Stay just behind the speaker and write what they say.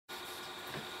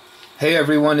Hey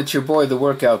everyone, it's your boy the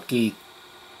Workout Geek.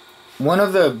 One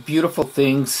of the beautiful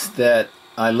things that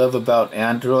I love about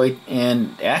Android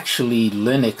and actually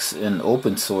Linux and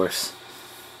open source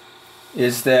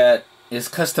is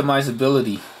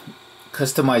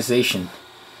customization.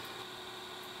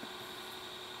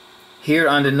 Here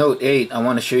on the Note 8 I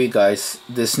want to show you guys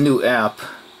this new app.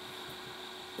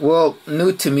 Well,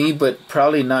 new to me, but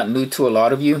probably not new to a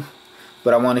lot of you,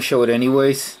 but I want to show it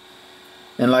anyways.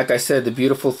 And like I said, the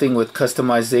beautiful thing with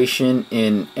customization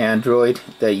in Android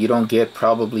that you don't get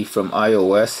probably from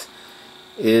iOS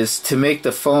is to make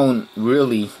the phone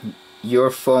really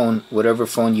your phone, whatever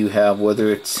phone you have,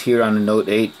 whether it's here on the Note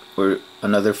 8 or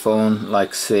another phone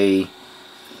like say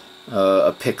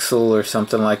a Pixel or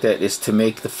something like that, is to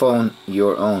make the phone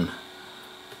your own.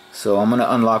 So I'm going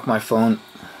to unlock my phone,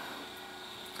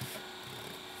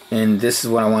 and this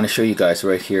is what I want to show you guys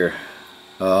right here.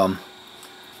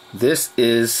 This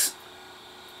is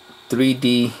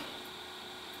 3D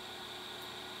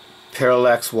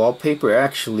Parallax Wallpaper.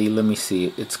 Actually, let me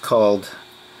see. It's called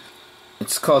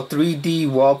 3D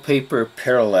Wallpaper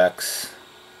Parallax.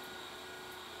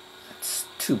 It's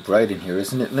too bright in here,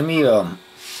 isn't it? Let me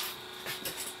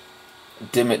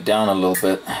dim it down a little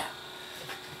bit.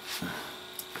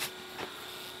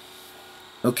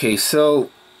 Okay, so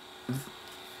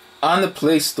on the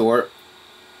Play Store,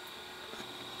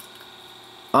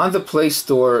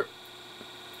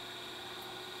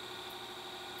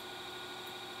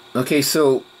 okay,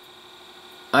 so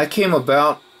I came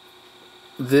about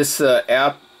this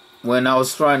app when I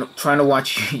was trying to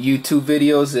watch YouTube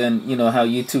videos, and you know how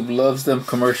YouTube loves them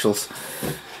commercials.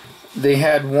 They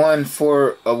had one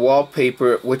for a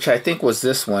wallpaper, which I think was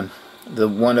this one, the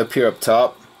one up here up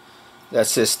top that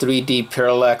says 3D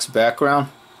Parallax background.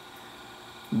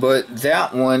 But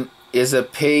that one is a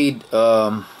paid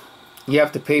you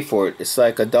have to pay for it. It's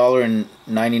like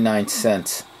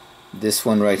 $1.99. This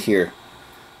one right here.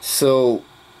 So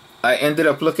I ended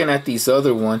up looking at these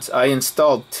other ones. I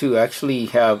installed two. I actually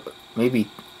have I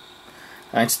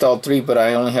installed three, but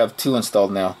I only have two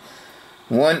installed now.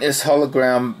 One is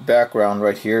hologram background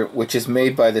right here, which is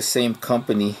made by the same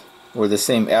company or the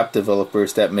same app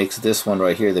developers that makes this one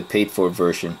right here, the paid for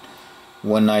version.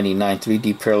 $1.99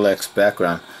 3D Parallax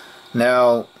background.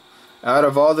 Now, out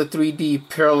of all the 3D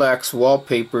Parallax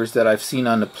wallpapers that I've seen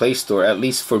on the Play Store, at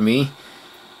least for me,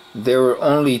 there were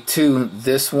only two,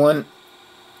 this one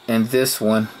and this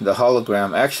one, the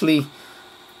hologram. Actually,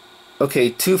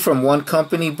 okay, two from one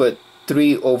company, but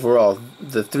three overall.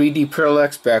 The 3D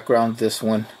Parallax background, this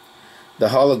one, the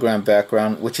hologram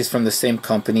background, which is from the same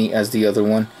company as the other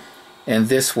one, and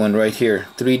this one right here,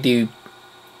 3D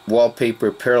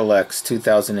Wallpaper Parallax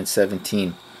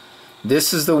 2017.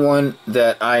 This is the one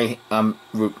that I'm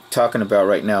talking about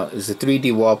right now, is the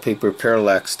 3D Wallpaper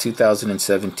Parallax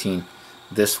 2017.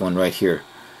 This one right here.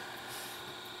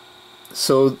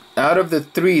 So out of the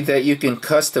three that you can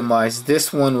customize,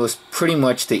 this one was pretty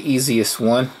much the easiest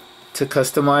one to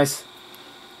customize.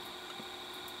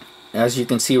 As you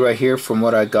can see right here from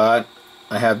what I got,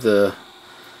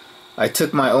 I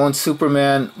took my own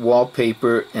Superman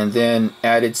wallpaper and then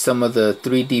added some of the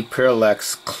 3D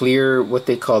Parallax clear, what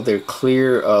they call their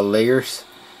clear layers.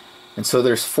 And so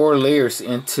there's 4 layers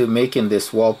into making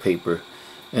this wallpaper.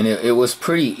 And it was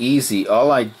pretty easy.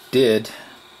 All I did,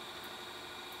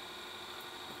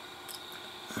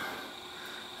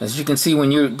 as you can see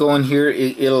when you're going here,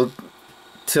 it'll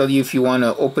tell you if you want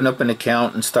to open up an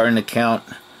account and start an account.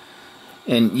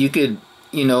 And you could,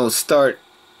 you know, start,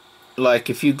 like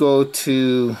if you go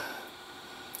to,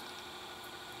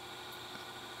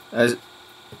 as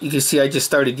you can see, I just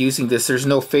started using this. There's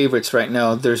no favorites right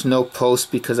now. There's no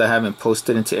post because I haven't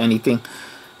posted into anything.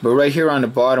 But right here on the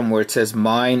bottom where it says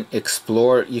Mine,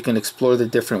 Explore, you can explore the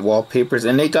different wallpapers.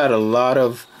 And they got a lot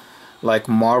of like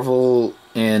Marvel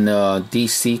and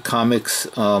DC Comics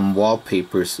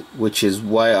wallpapers, which is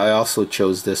why I also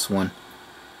chose this one.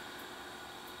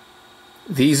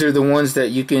 These are the ones that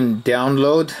you can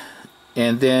download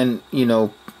and then, you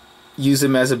know, use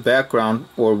them as a background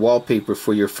or wallpaper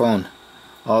for your phone.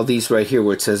 All these right here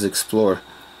where it says Explore.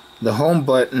 The home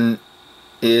button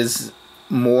is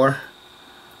More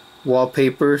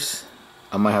Wallpapers.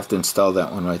 I might have to install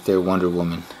that one right there, Wonder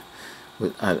Woman.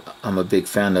 I'm a big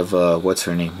fan of what's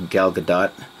her name, Gal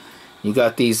Gadot. You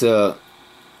got these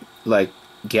like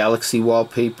galaxy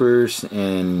wallpapers,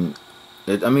 and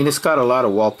I mean, it's got a lot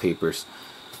of wallpapers.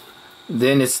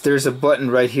 Then there's a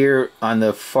button right here on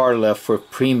the far left for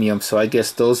premium, so I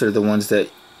guess those are the ones that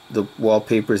the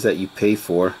wallpapers that you pay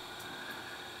for.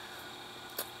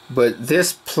 But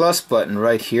this plus button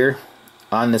right here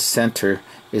on the center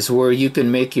is where you can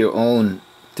make your own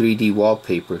 3D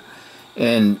wallpaper.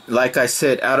 And like I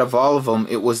said, out of all of them,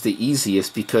 it was the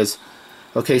easiest because,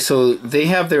 okay, so they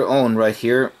have their own right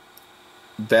here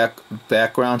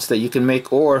backgrounds that you can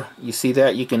make, or you see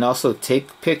that you can also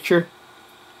take picture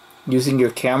using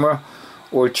your camera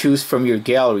or choose from your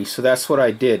gallery. So that's what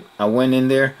I did. I went in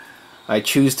there, I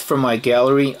chose from my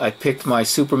gallery, I picked my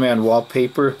Superman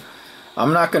wallpaper.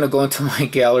 I'm not going to go into my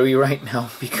gallery right now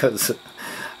because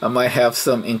I might have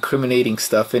some incriminating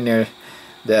stuff in there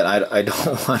that I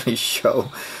don't want to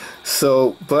show.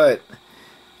 So, but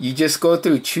you just go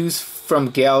through, choose from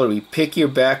gallery, pick your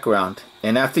background,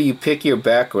 and after you pick your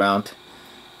background,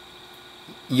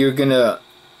 you're gonna,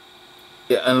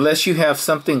 unless you have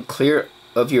something clear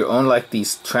of your own, like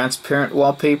these transparent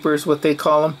wallpapers, what they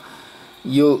call them,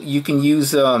 you can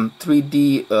use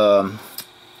 3D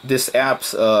this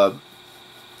app's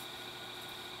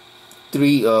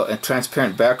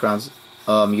transparent backgrounds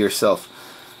yourself.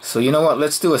 So you know what,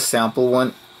 let's do a sample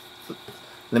one.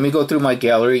 Let me go through my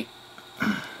gallery.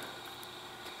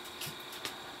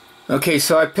 Okay,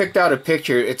 so I picked out a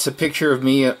picture. It's a picture of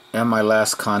me at my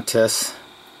last contest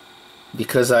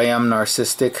because I am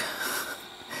narcissistic.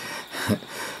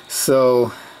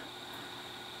 So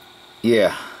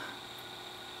yeah,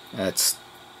 that's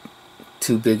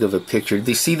too big of a picture.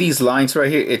 Do you see these lines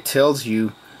right here? It tells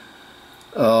you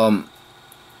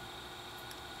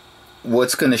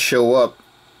what's going to show up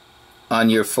on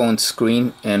your phone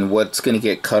screen and what's going to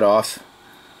get cut off.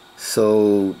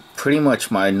 So pretty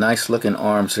much my nice looking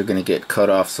arms are going to get cut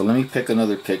off. So let me pick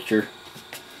another picture.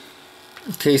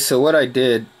 Okay, so what I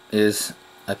did is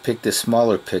I picked a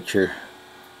smaller picture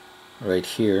right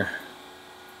here.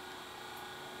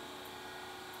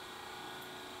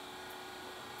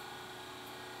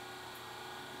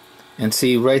 And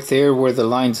see right there where the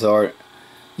lines are,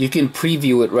 you can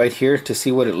preview it right here to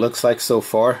see what it looks like so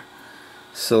far.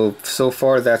 So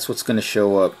far that's what's going to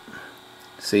show up.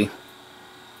 See?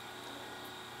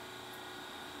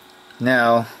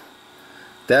 Now,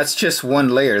 that's just one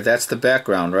layer. That's the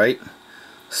background, right?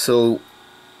 So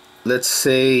let's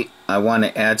say I want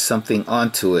to add something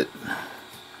onto it.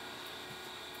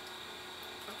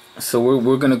 So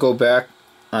we're going to go back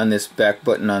on this back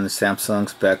button, on the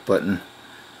Samsung's back button.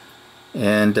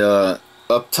 And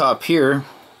up top here,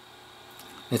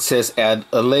 it says add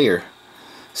a layer.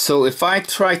 So if I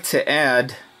try to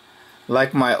add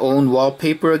like my own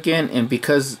wallpaper again, and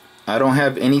because I don't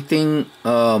have anything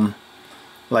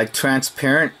like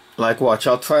transparent, like watch,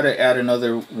 I'll try to add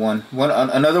another one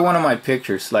of my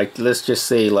pictures, like let's just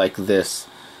say like this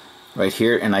right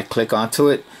here, and I click onto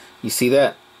it. You see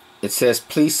that? It says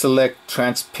please select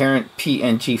transparent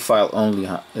PNG file only.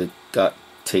 It got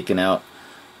taken out.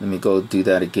 Let me go do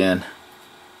that again.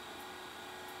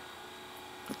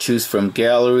 Choose from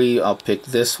gallery. I'll pick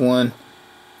this one.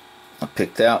 I'll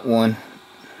pick that one.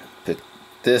 Pick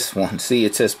this one. See,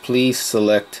 it says please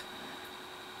select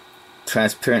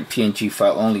transparent PNG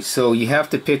file only. So you have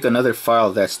to pick another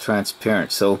file that's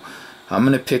transparent. So I'm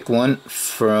going to pick one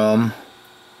from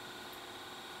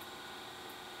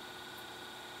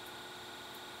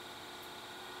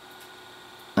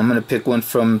I'm going to pick one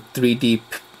from 3D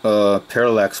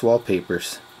Parallax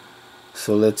Wallpapers.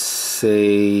 So let's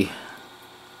say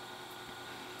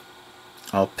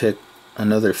I'll pick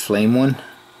another flame one.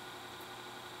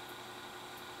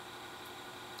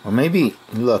 Or maybe,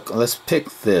 look, let's pick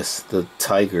this, the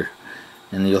tiger,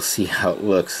 and you'll see how it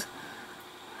looks.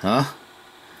 Huh?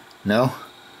 No?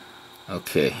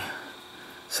 Okay.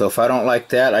 So if I don't like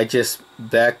that, I just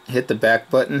hit the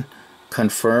back button,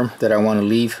 confirm that I want to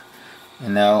leave,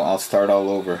 and now I'll start all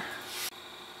over.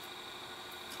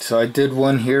 So I did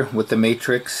one here with the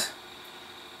matrix,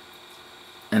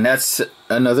 and that's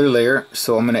another layer,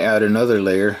 so I'm going to add another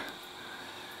layer.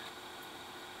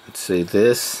 Let's say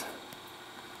this.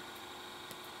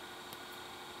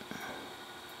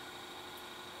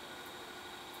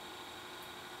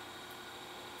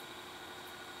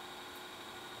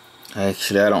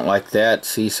 Actually, I don't like that.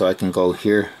 See, so I can go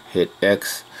here, hit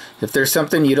X. If there's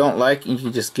something you don't like, you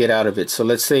can just get out of it. So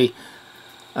let's say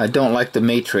I don't like the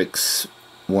matrix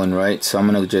one, right? So I'm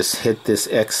going to just hit this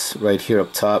X right here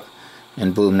up top,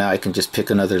 and boom, now I can just pick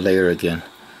another layer again.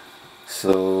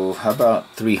 So how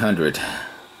about 300?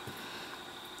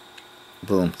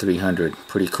 Boom, 300.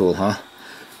 Pretty cool, huh?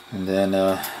 And then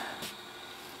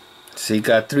so you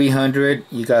got 300,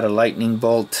 you got a lightning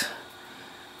bolt,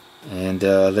 and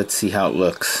let's see how it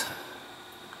looks.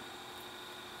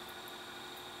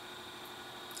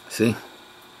 See?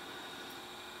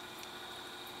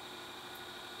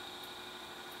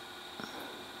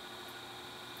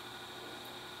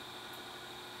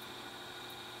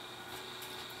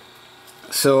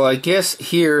 So I guess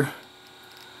here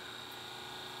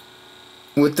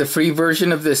with the free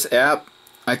version of this app,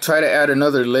 I try to add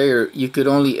another layer. You could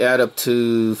only add up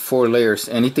to 4 layers.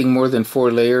 Anything more than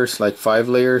 4 layers, like 5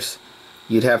 layers,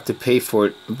 you'd have to pay for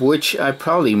it, which I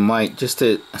probably might, just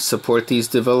to support these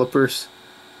developers.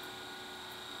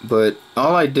 But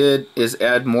all I did is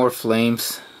add more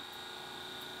flames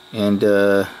and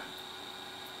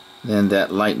then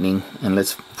that lightning, and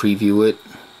let's preview it.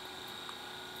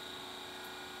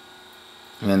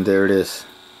 And there it is.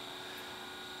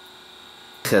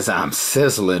 Because I'm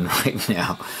sizzling right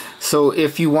now. So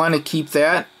if you want to keep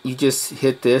that, you just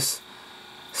hit this,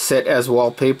 set as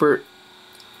wallpaper,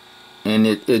 and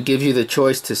it gives you the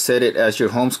choice to set it as your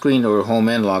home screen or home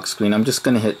and lock screen. I'm just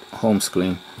going to hit home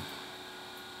screen.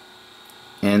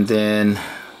 And then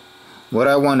what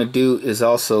I want to do is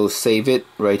also save it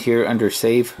right here under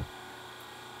save.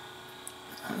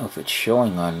 I don't know if it's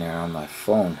showing on there on my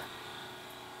phone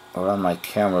or on my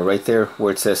camera. Right there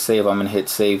where it says save, I'm going to hit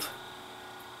save.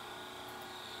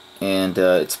 And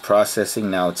it's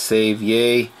processing now. It's saved.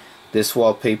 Yay, this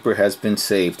wallpaper has been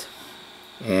saved.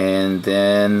 And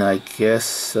then I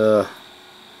guess that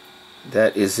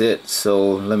is it.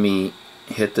 So let me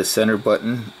hit the center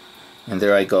button, and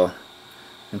there I go.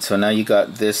 And so now you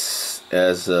got this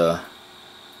as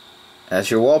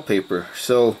your wallpaper.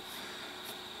 So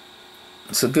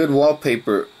it's a good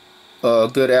wallpaper,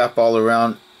 good app all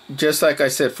around. Just like I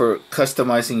said, for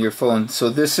customizing your phone. So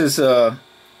this is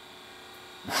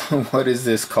what is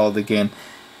this called again?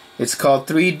 It's called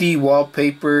 3D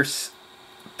Wallpapers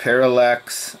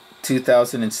Parallax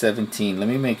 2017. Let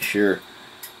me make sure.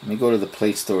 Let me go to the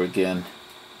Play Store again.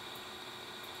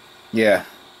 Yeah,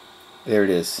 there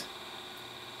it is.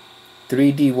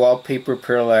 3D Wallpaper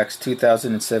Parallax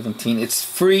 2017. It's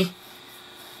free.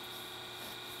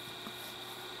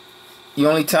 The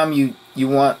only time you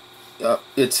want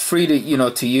it's free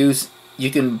to to use. You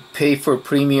can pay for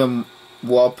premium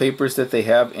wallpapers that they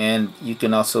have, and you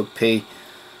can also pay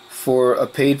for a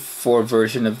paid for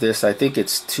version of this. I think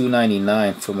it's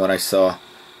 $2.99 from what I saw.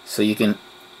 So you can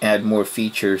add more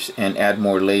features and add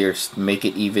more layers, make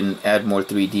it even add more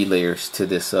 3D layers to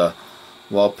this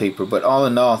wallpaper. But all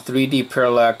in all, 3D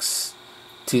Parallax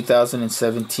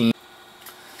 2017.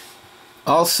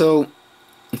 Also,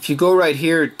 if you go right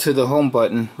here to the home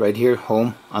button, right here,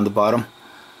 home on the bottom,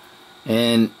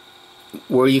 and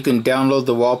where you can download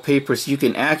the wallpapers, you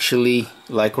can actually,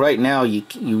 like right now, you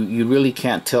really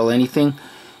can't tell anything.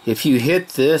 If you hit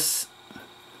this,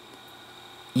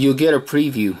 you'll get a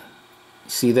preview.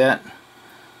 See that?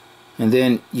 And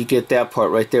then you get that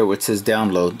part right there where it says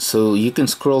download. So you can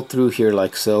scroll through here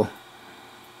like so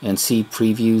and see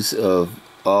previews of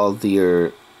all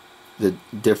the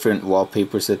different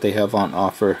wallpapers that they have on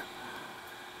offer.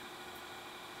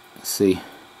 Let's see.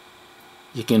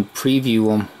 You can preview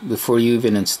them before you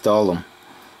even install them.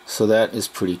 So that is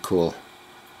pretty cool.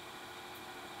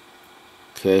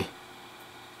 Okay.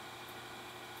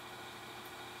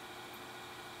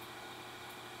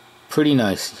 Pretty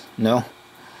nice, no?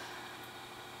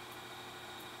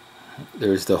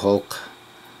 There's the Hulk.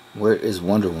 Where is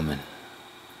Wonder Woman?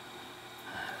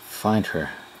 Find her.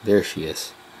 There she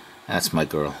is. That's my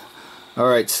girl.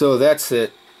 Alright, so that's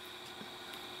it.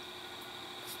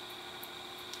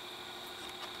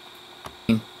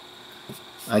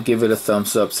 I give it a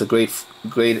thumbs up. It's a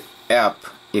great app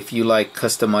if you like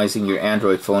customizing your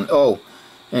Android phone. Oh,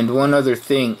 and one other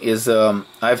thing is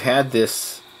I've had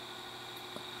this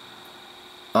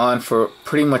on for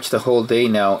pretty much the whole day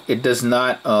now. It does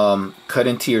not cut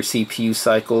into your CPU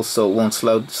cycle, so it won't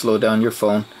slow down your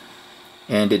phone,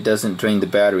 and it doesn't drain the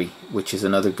battery, which is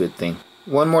another good thing.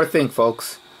 One more thing,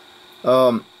 folks.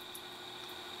 Once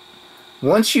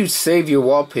you save your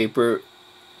wallpaper,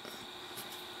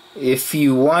 if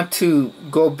you want to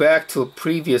go back to a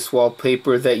previous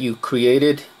wallpaper that you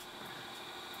created,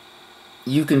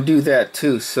 you can do that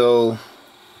too. So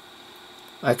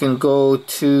I can go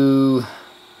to,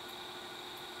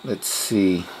 let's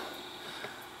see,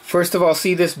 first of all,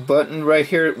 see this button right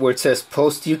here where it says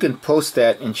post? You can post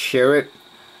that and share it,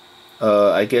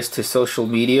 I guess, to social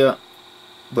media,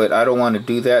 but I don't want to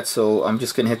do that, so I'm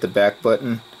just gonna hit the back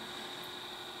button.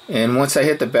 And once I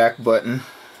hit the back button,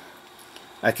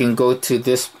 I can go to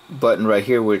this button right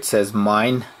here where it says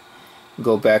mine,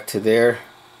 go back to there,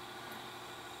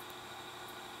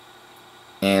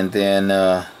 and then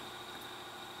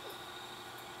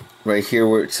right here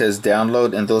where it says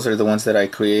download, and those are the ones that I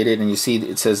created, and you see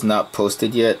it says not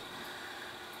posted yet.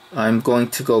 I'm going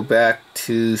to go back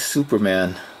to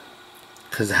Superman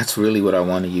because that's really what I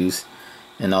want to use,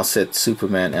 and I'll set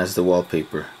Superman as the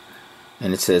wallpaper,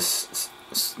 and it says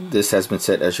this has been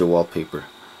set as your wallpaper.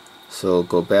 So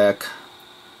go back,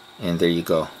 and there you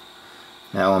go.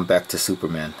 Now I'm back to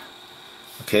Superman.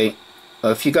 Okay,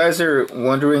 if you guys are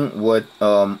wondering what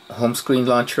home screen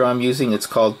launcher I'm using, it's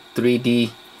called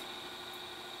 3D.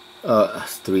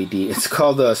 It's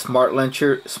called a Smart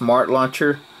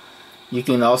Launcher. You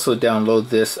can also download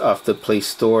this off the Play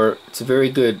Store. It's a very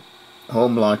good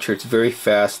home launcher. It's very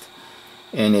fast,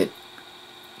 and it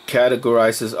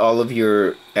categorizes all of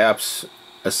your apps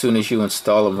as soon as you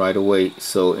install them right away.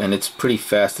 So, and it's pretty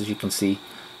fast, as you can see,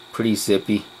 pretty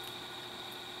zippy.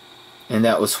 And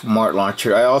that was Smart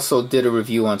Launcher. I also did a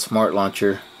review on Smart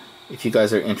Launcher. If you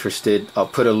guys are interested, I'll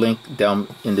put a link down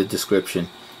in the description.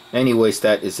 Anyways,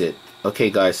 that is it. Okay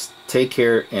guys, take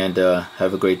care and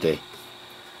have a great day.